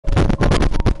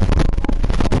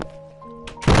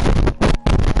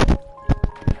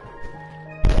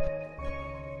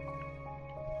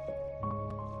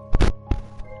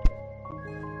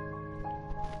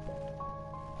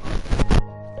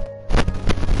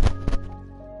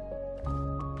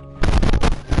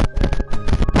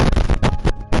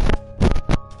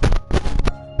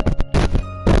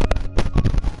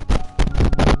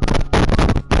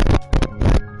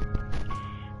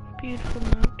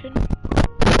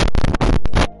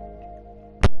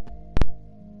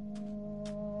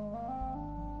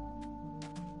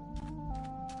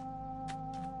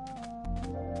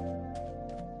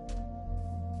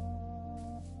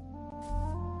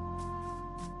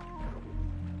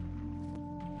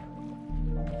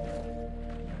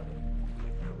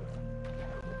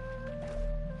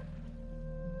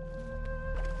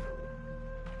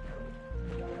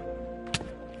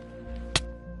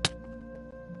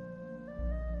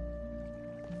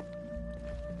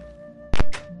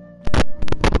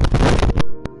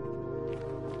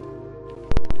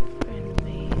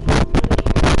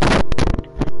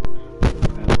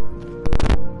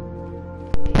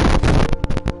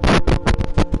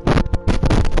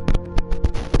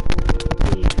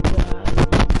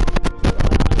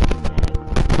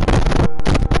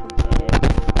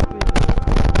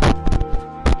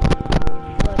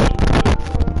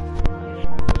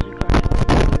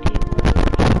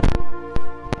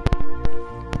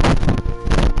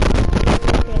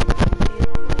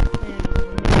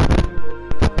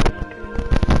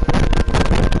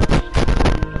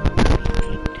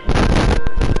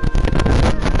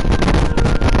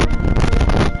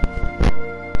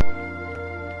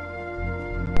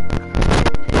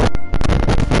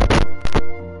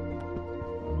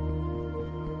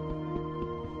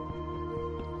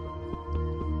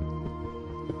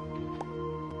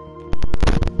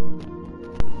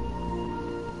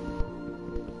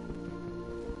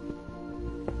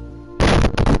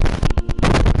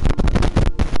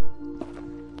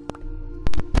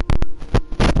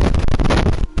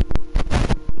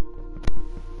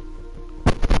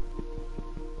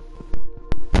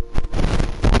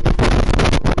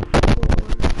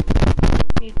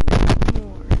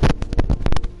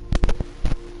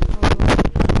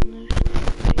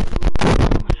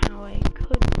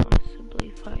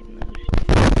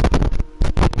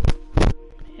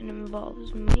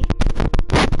involves me.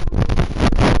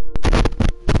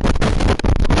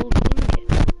 Gold ingot.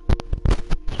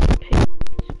 Some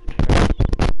pigments first.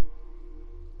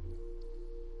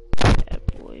 Yeah,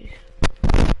 boys.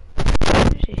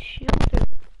 There's a shield or...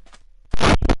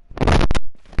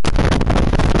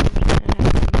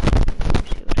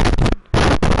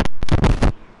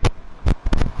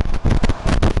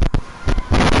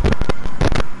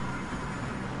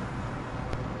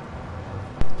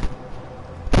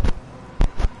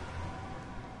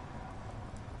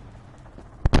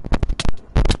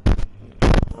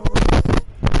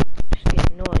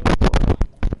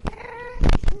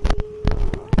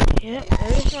 Yep,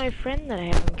 there's my friend that I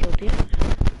haven't killed yet.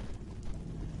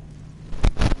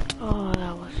 Oh,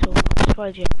 that was so close.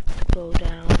 Why'd you have to go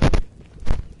down?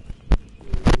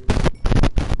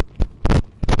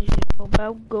 You should know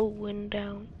about going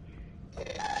down.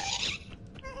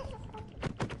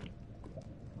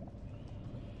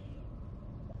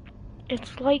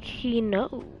 It's like he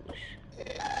knows.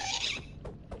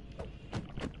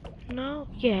 No,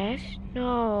 yes,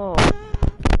 no.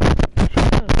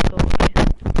 Shut up, go away.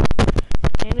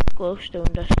 And it's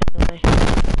glowstone dust anyway.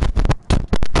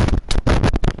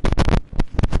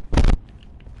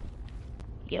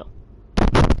 Yo.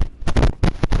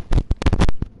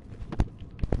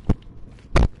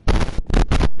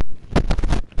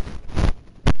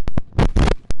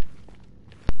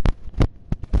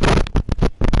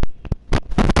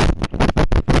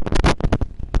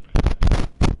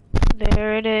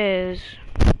 There it is.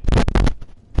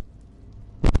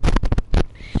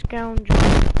 Scoundrel.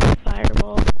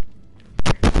 Fireball.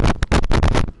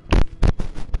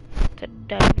 It's a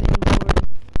diving board.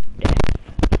 Death.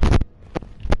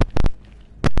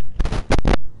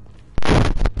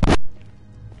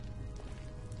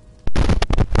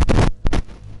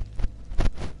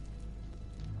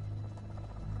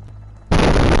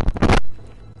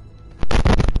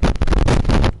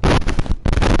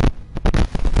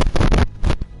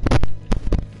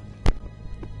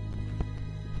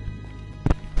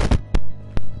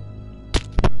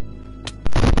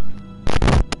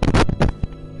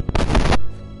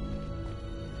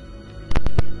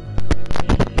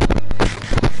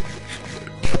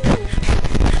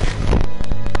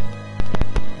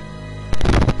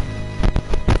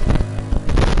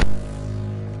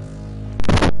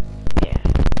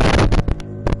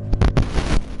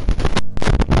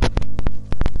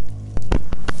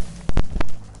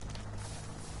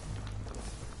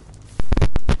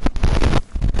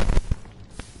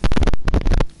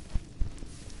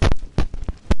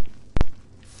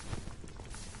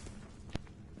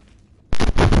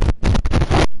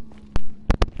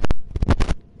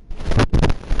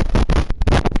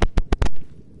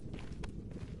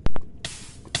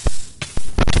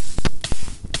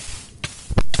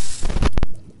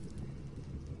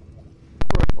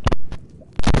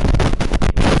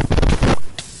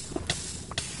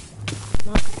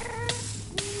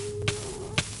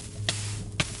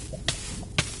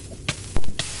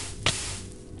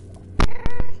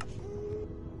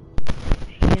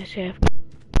 Yes, I have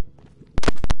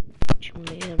to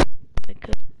made him like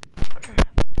a crap.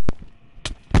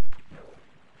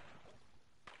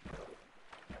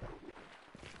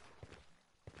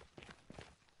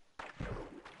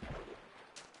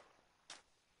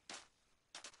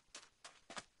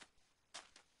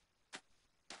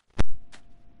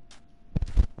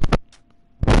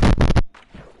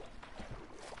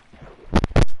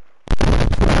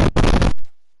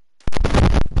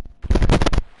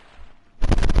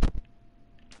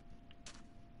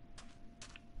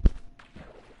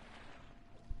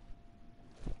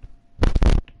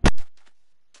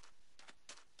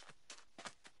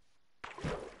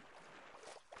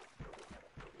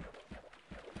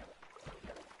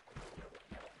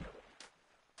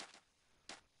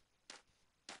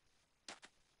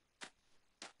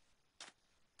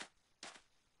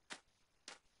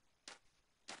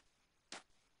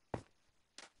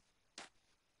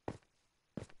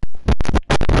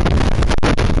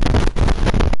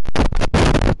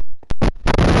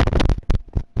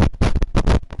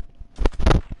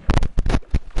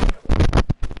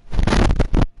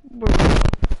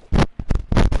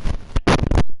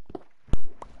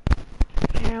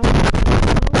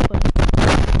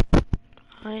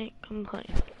 Complain.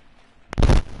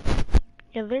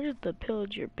 Yeah, there's the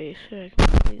pillager base. I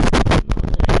completely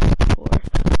demolished before.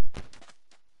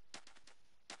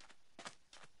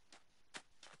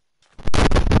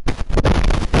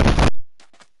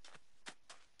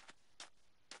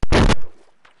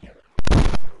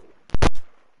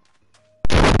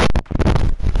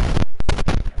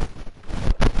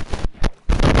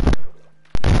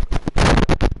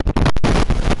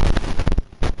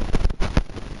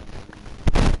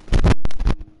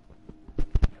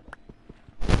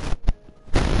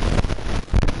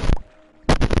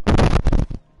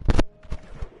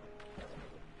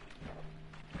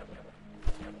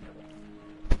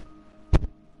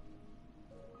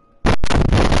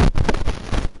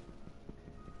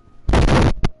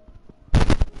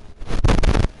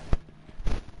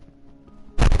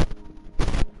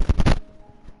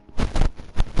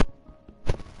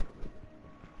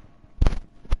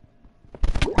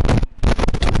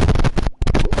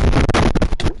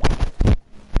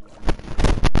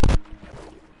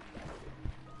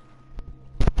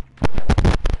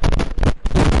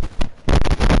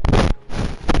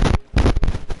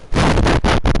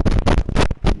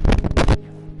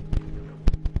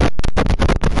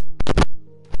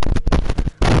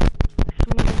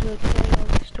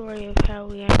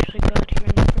 actually got here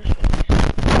in the first place.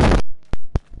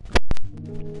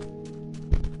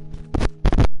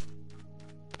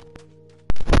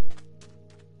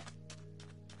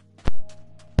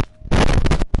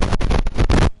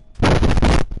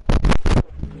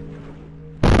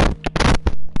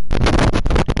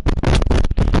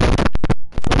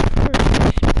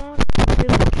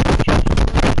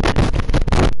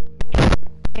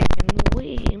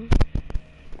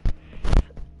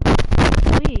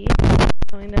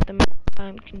 Knowing that the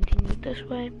time continued this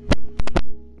way,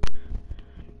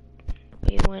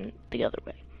 we went the other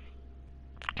way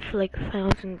for like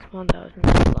thousands upon thousands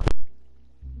of blocks.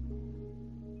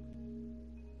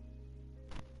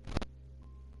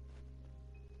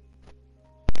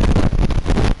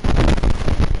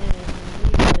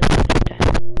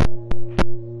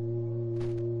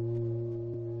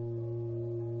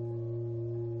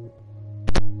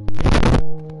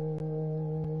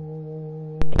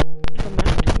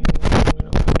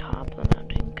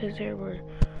 Because there were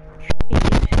trees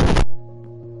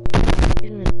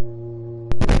in the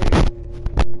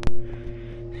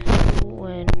so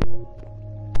when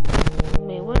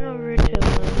we went over to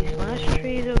one of these last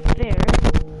trees over there,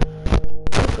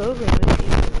 look over and we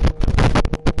see,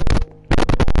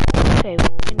 okay,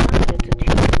 we know that it's a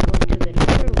tree, go to the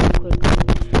door real quickly,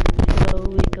 so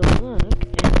we go look,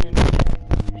 and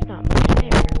there's not much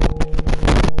there.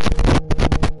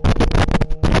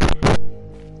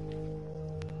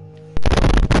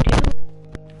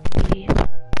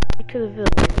 To the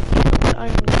village, we killed the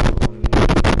iron golem.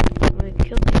 When we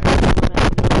killed the iron golem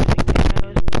at the village, I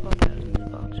was about thousands of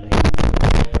blocks away.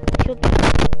 We killed the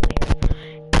iron golem there,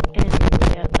 and we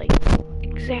had like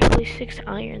exactly 6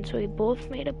 iron, so we both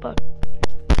made a bucket.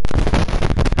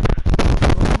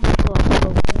 Block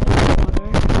over the water.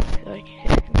 I feel like you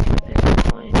guys can see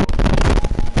this line.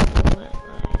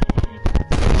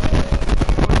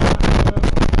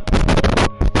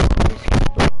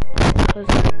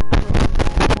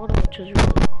 Which is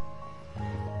really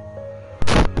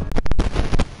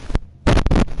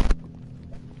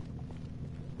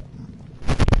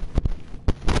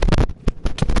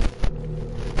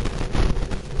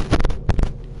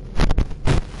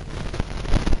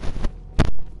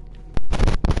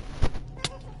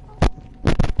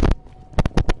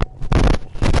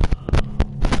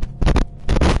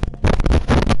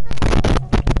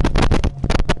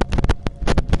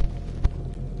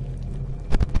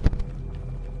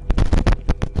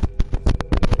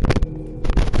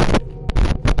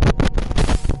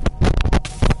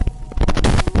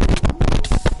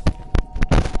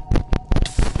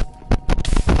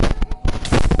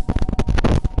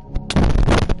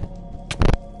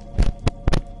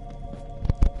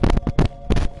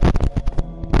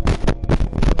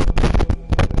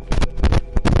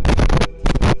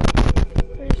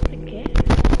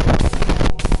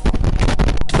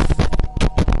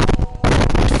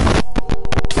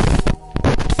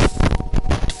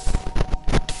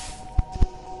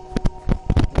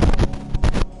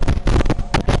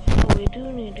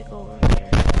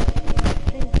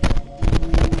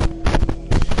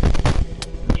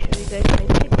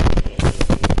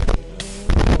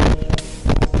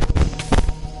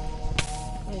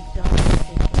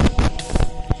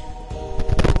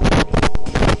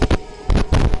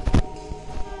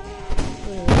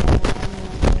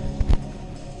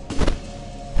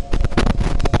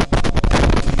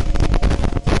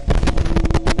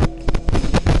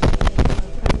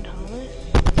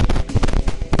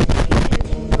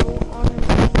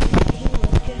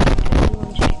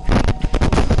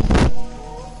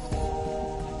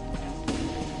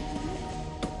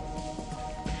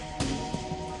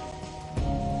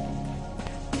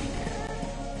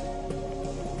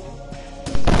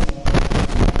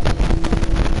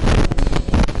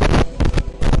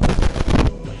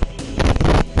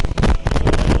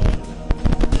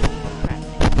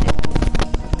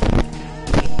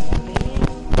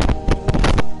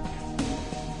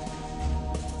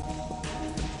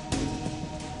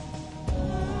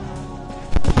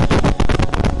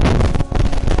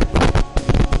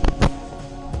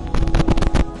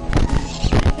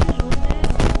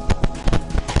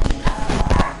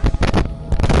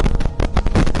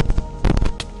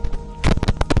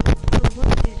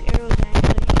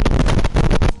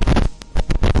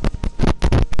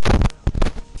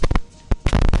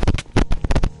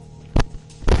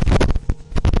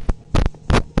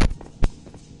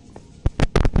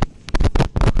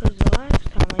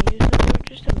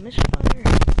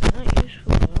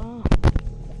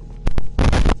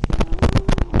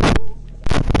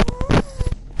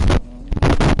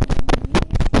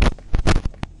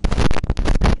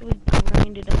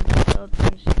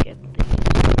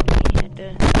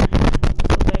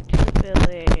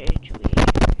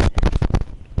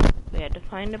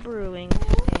find a brewing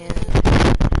stand,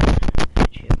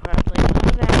 which you probably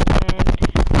know that, and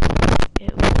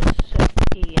it was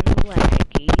sucky and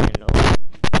laggy and all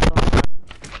gone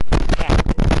back.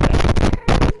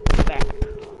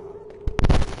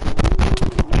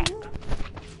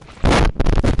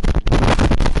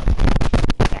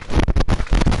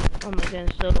 Oh my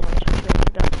goodness, the little ones are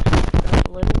chewing. The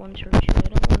little ones are chewing. I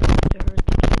don't want them to hurt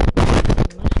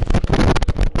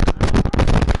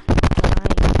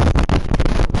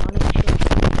the kids.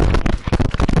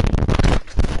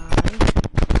 I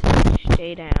must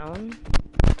stay down.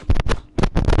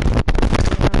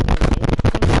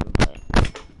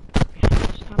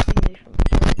 Stopping me from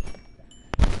killing.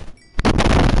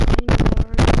 I know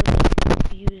are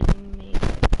abusing me,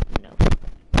 but no.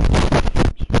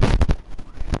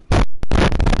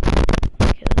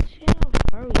 Okay, let's see how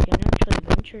far we can actually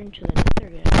venture into the nether,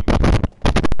 guys.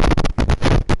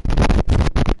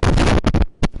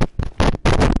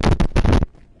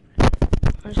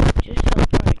 Let's just how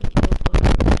far I can go before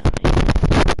I die.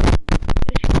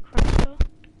 Is she crying though?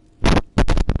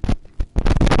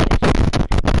 Yes.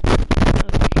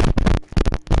 Okay.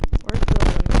 We're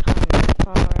going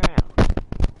far out.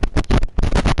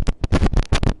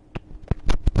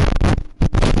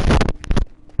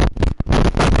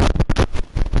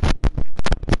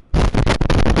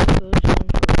 Goes on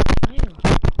for a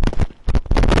while.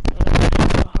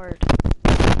 That's hard.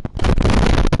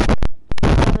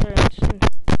 Another instance.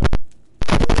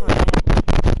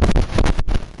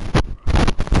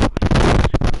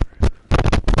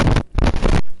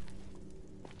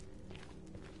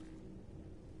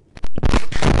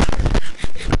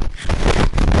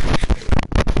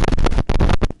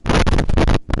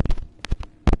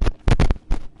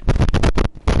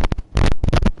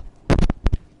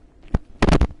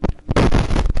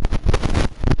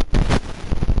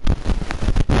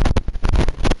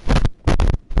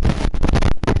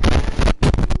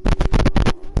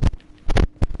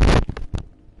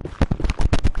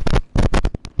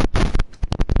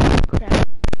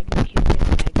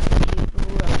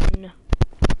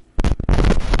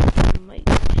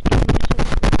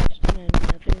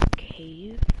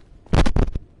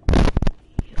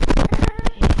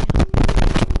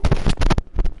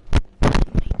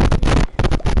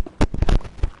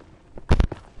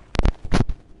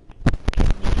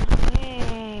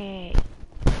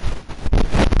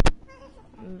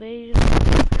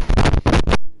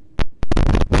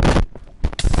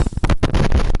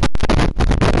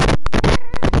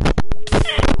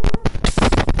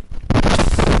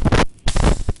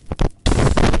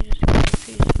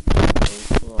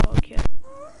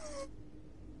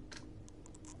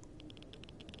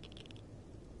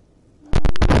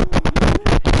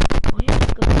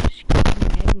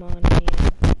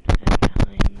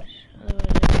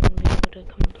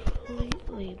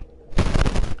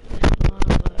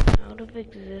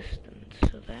 Existence,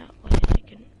 so that way I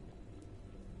can.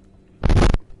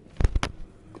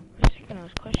 For a second I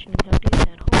was questioning how deep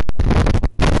that hole.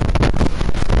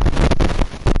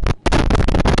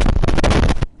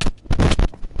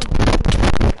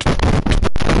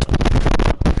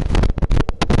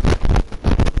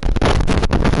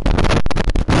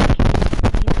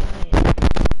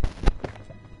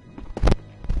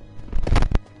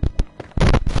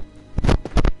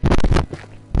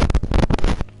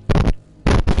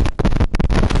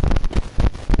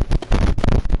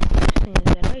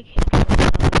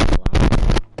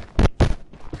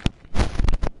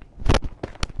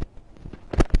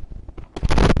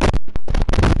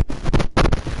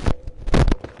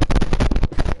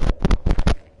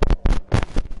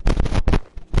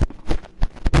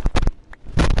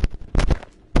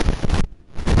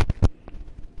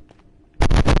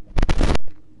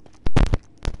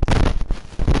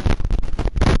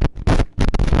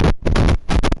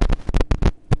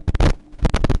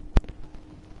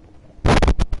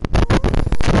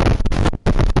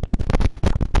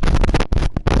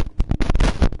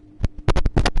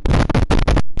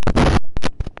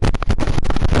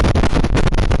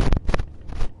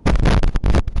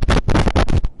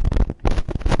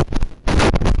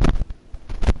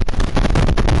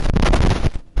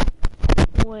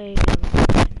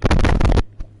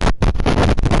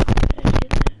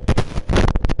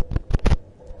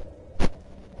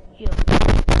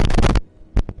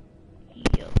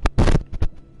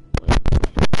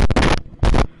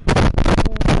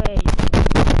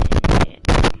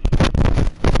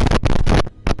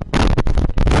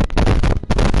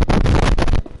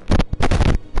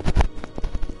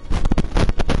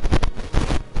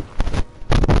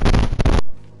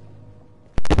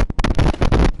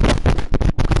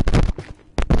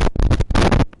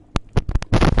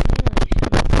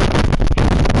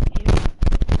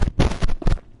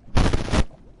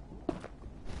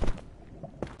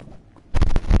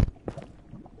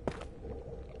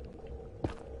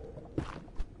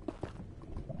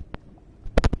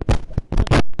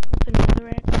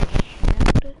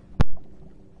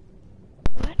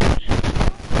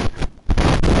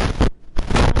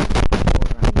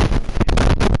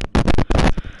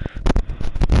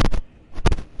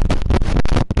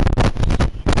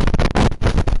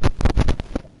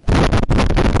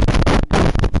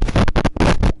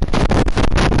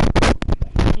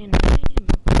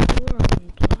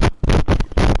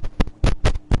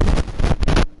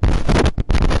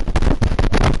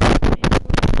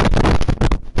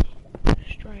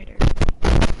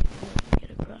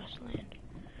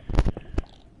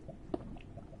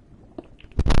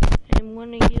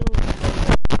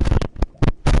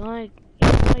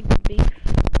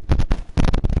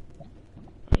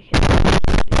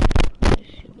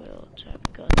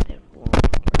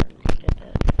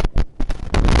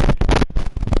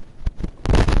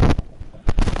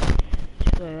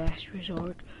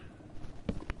 hard.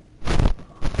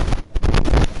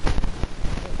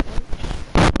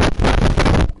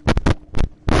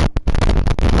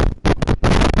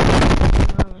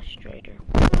 I'm a straighter.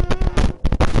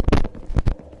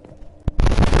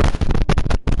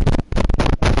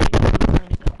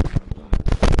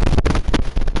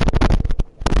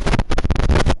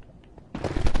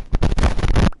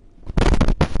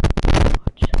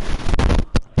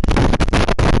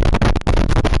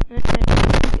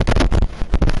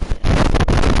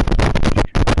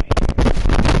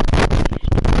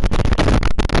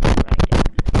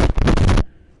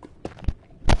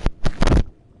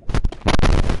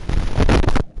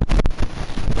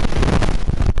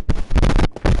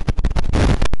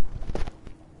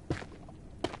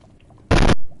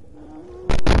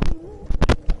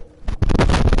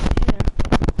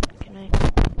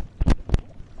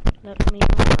 Let me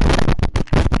know.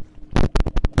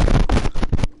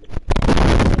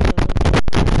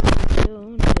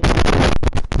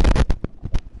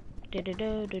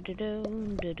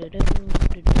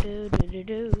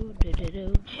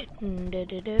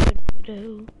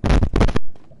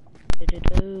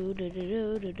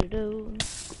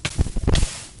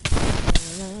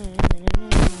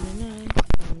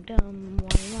 I'm dumb, why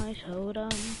am I so dumb?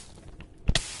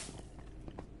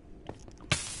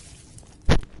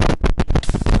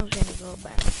 I was gonna go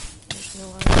back. There's no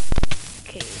other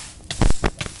cave.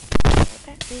 Go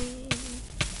back in.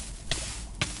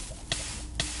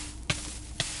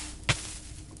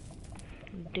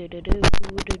 Do do do do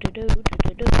do do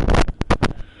do do.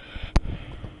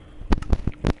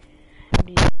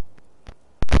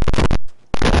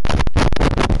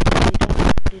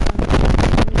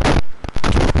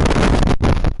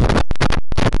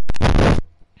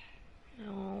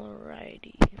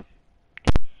 Alrighty.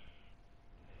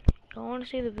 Y'all wanna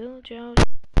see the village house?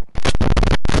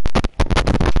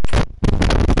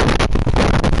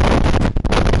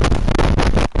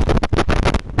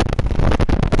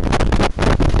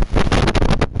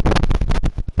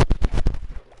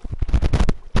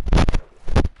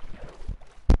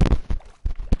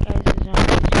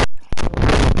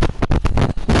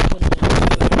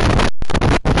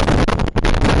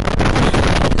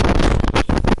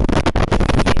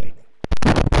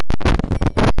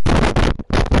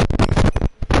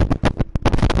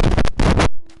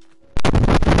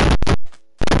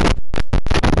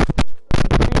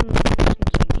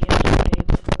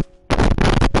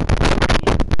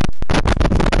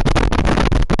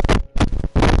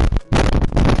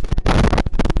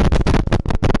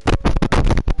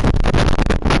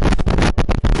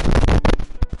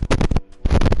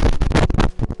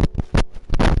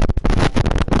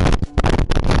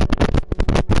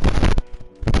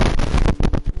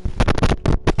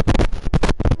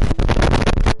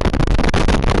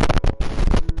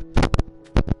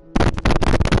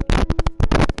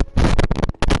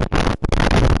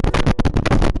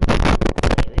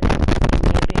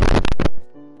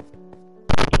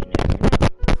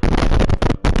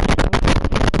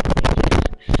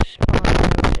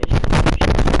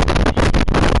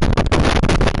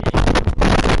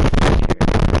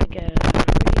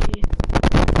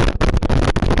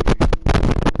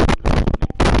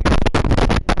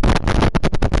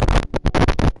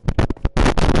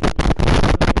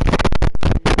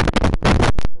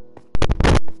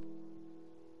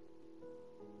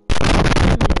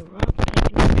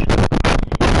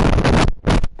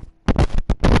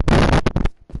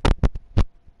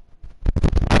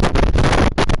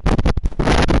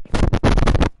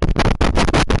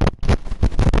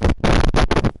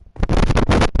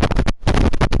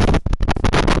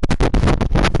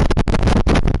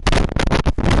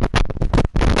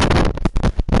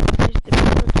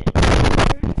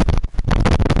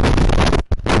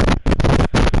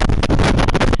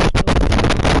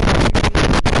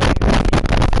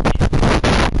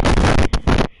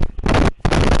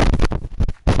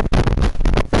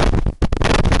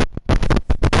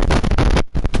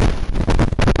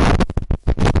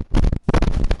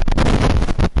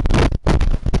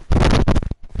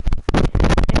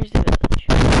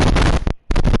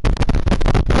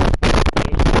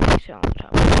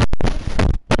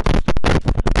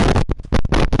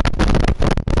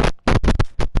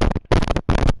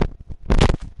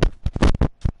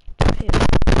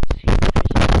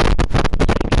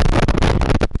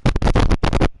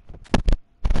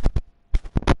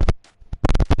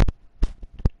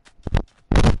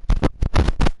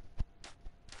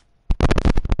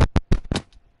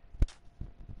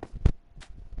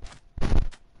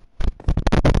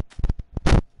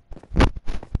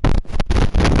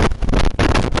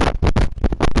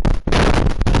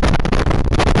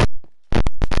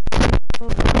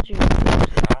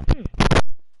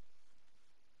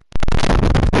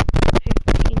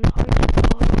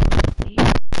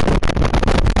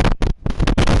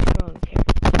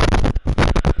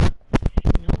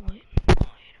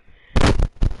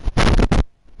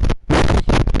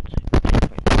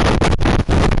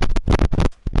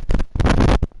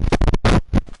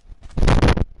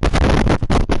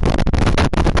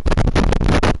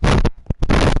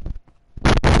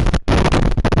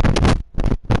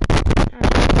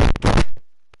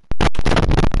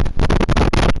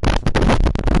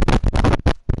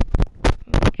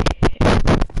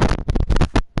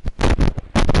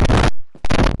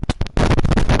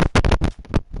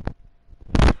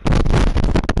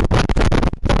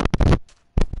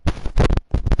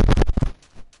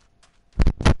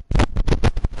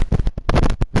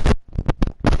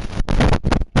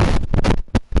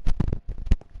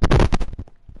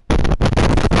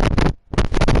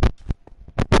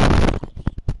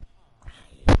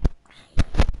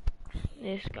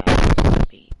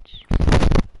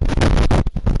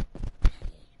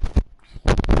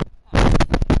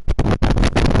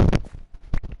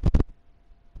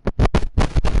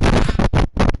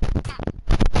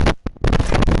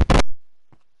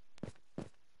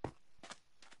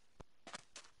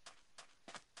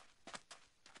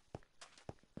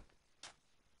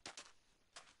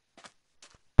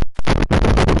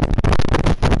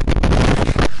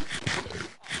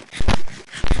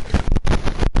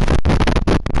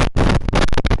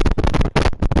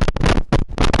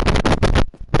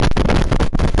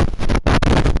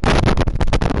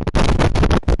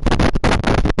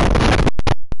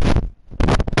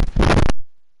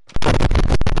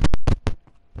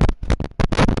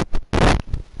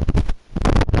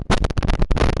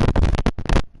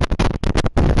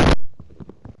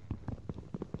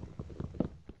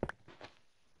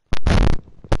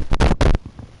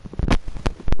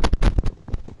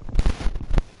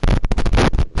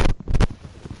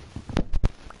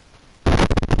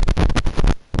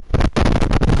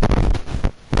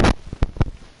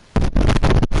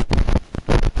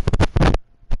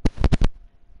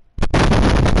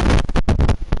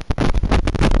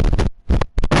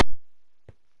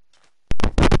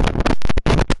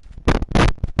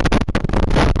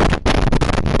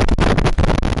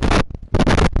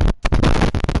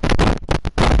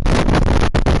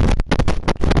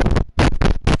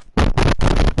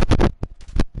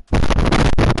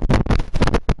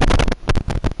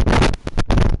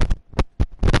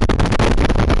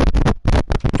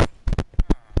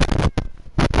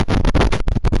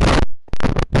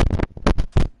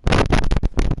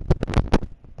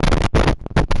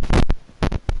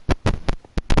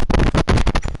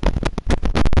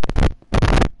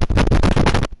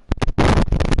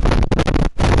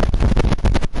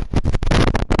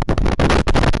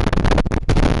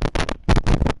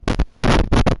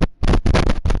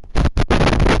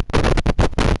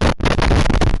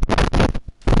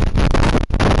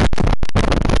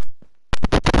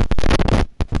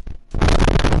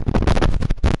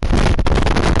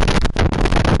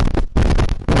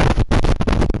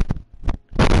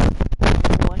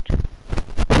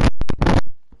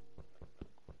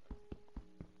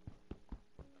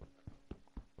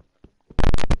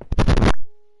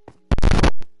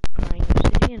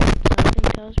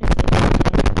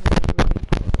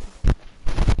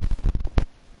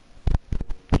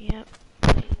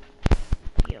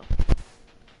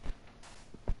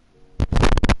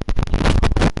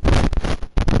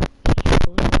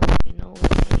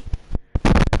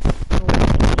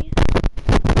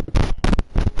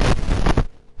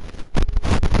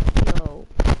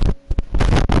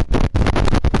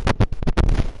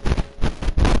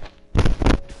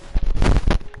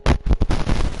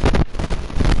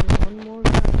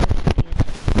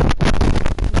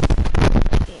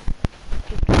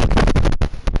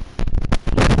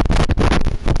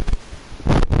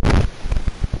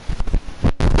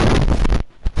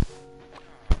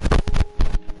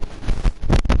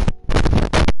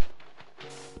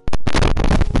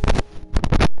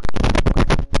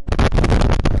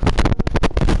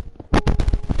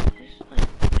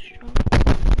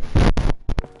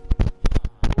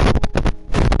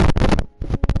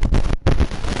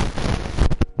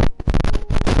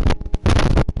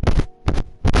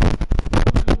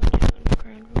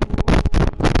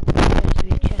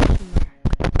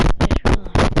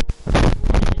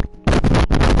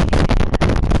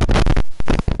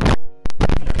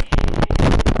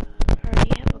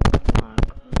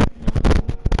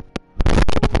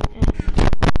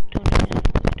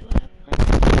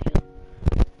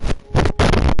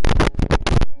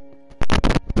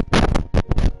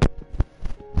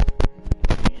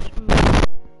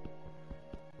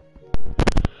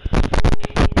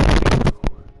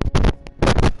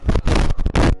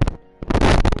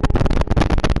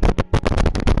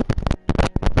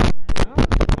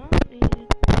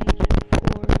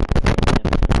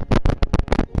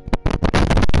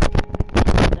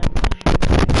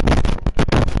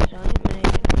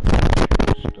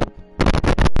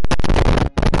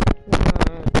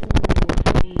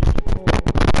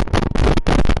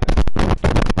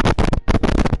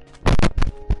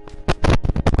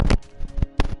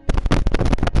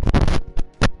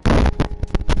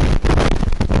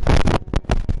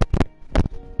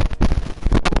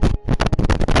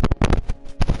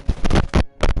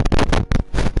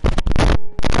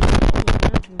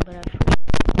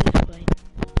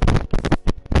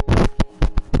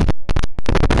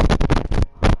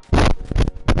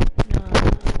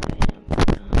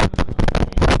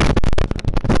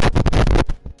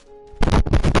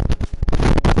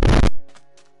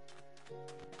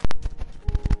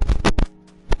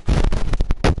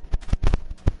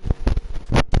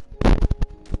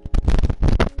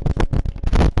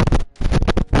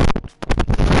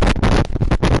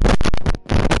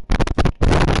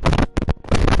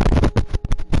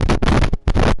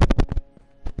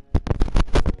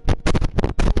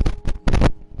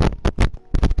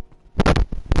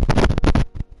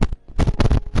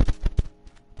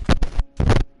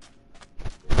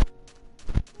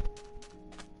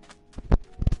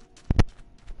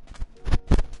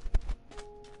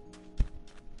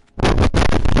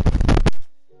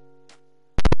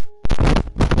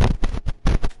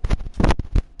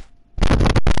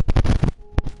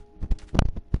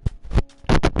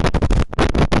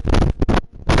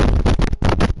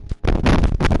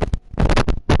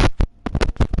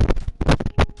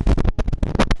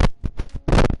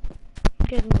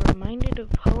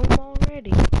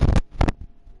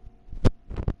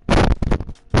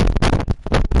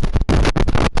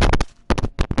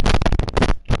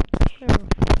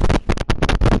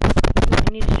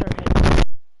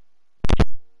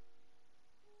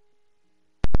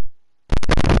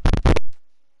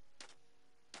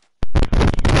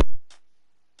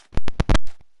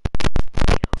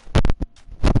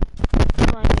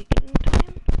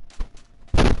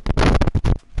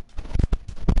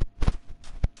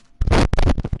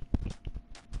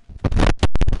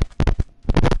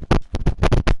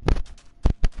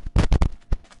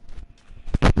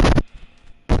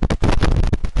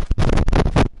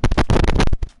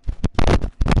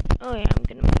 Oh yeah, I'm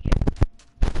gonna make it.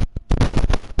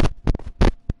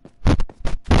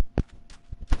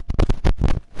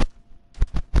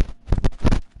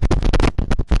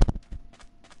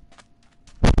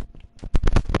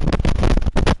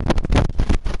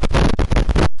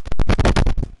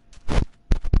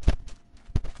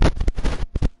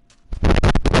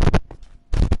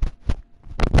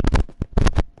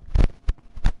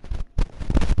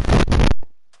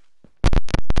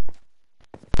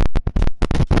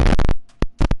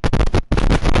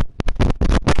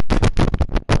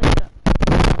 Wake up.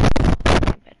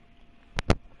 My bed.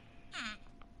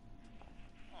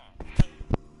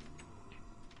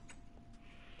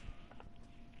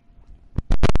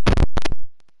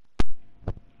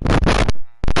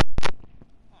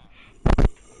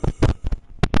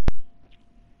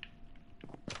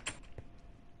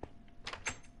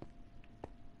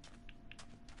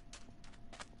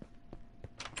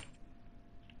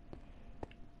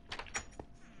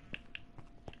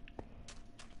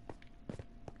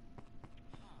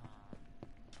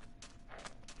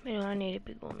 Maybe I need to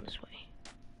be going this way.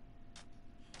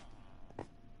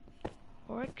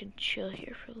 Or I could chill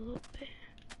here for a little bit.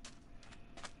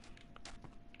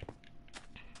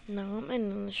 No, I'm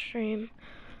ending the stream.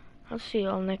 I'll see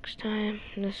y'all next time.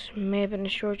 This may have been a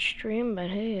short stream, but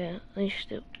hey, at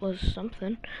least it was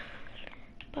something.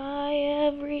 Bye,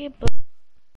 everybody.